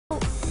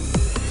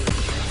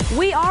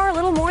We are a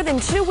little more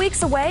than 2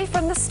 weeks away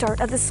from the start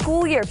of the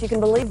school year, if you can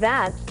believe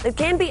that. It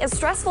can be a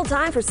stressful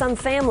time for some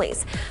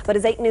families. But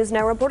as 8 News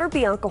Now reporter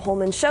Bianca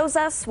Holman shows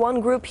us,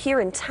 one group here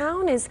in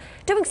town is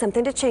doing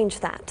something to change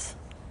that.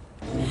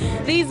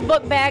 These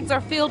book bags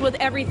are filled with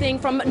everything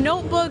from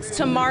notebooks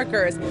to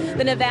markers.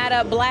 The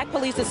Nevada Black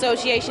Police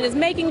Association is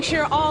making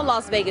sure all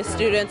Las Vegas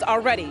students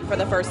are ready for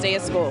the first day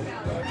of school.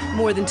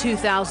 More than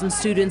 2,000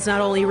 students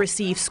not only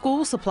receive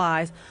school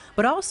supplies,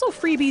 but also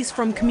freebies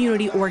from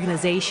community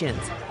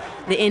organizations.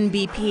 The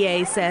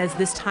NBPA says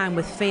this time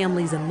with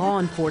families and law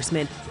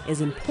enforcement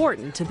is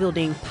important to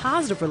building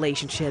positive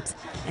relationships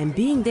and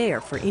being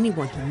there for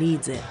anyone who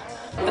needs it.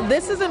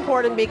 This is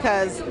important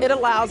because it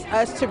allows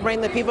us to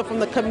bring the people from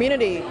the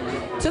community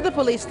to the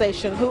police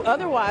station who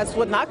otherwise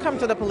would not come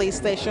to the police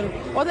station,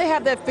 or they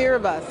have that fear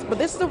of us. But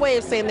this is a way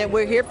of saying that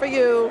we're here for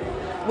you,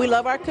 we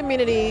love our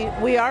community,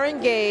 we are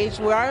engaged,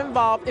 we are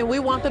involved, and we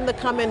want them to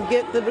come and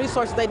get the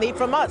resources they need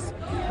from us.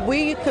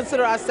 We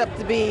consider ourselves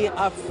to be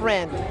a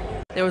friend.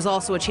 There was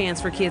also a chance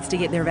for kids to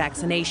get their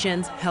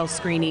vaccinations, health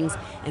screenings,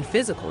 and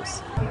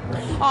physicals.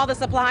 All the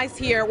supplies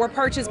here were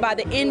purchased by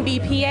the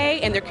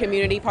NBPA and their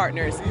community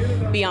partners.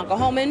 Bianca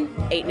Holman,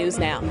 8 News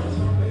Now.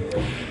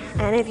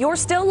 And if you're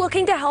still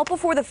looking to help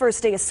before the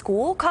first day of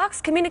school, Cox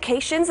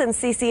Communications and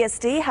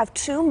CCSD have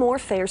 2 more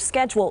fairs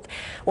scheduled.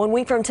 1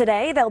 week from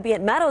today, they'll be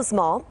at Meadows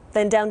Mall,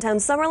 then downtown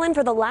Summerlin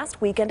for the last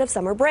weekend of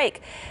summer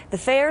break. The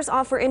fairs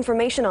offer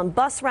information on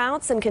bus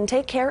routes and can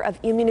take care of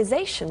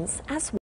immunizations as well.